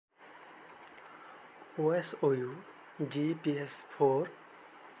OSOU GEPS-04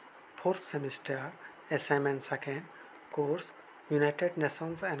 4th semester assignment 2nd course United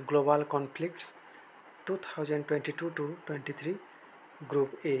Nations and Global Conflicts 2022-23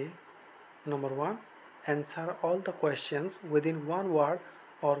 Group A. Number 1. Answer all the questions within one word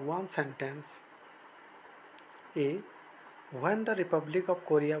or one sentence. A. When the Republic of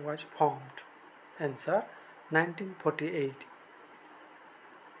Korea was formed? Answer 1948.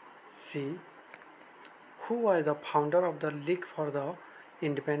 C. Who was the founder of the League for the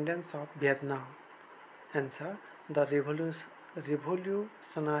Independence of Vietnam? Answer the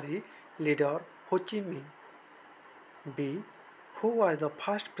revolutionary leader Ho Chi Minh. B. Who was the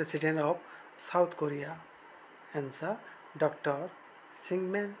first president of South Korea? Answer Dr.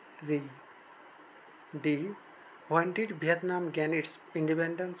 ASSIGNMENT-2. D. When did Vietnam gain its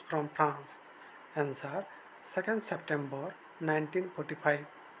independence from France? Answer 2nd September 1945.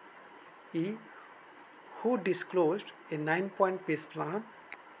 E. Who disclosed a 9-point peace plan?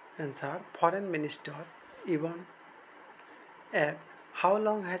 Answer Foreign Minister Ibn. F. How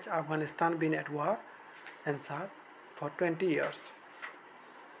long has Afghanistan been at war? Answer for 20 years.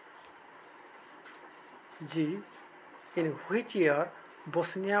 G. In which year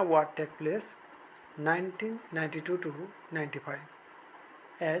Bosnia War took place? 1992 to 95.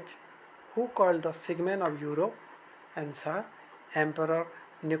 H. Who called the segment of Europe? Answer Emperor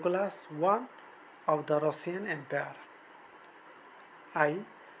Nicholas I of the Russian Empire. I.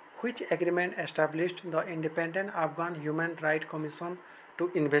 Which agreement established the Independent Afghan Human Rights Commission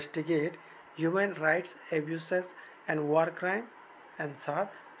to investigate human rights abuses and war crime? Answer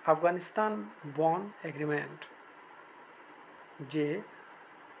Afghanistan-Bonn Agreement. J.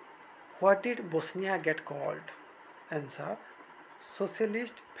 What did Bosnia get called? Answer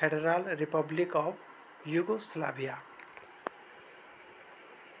Socialist Federal Republic of Yugoslavia.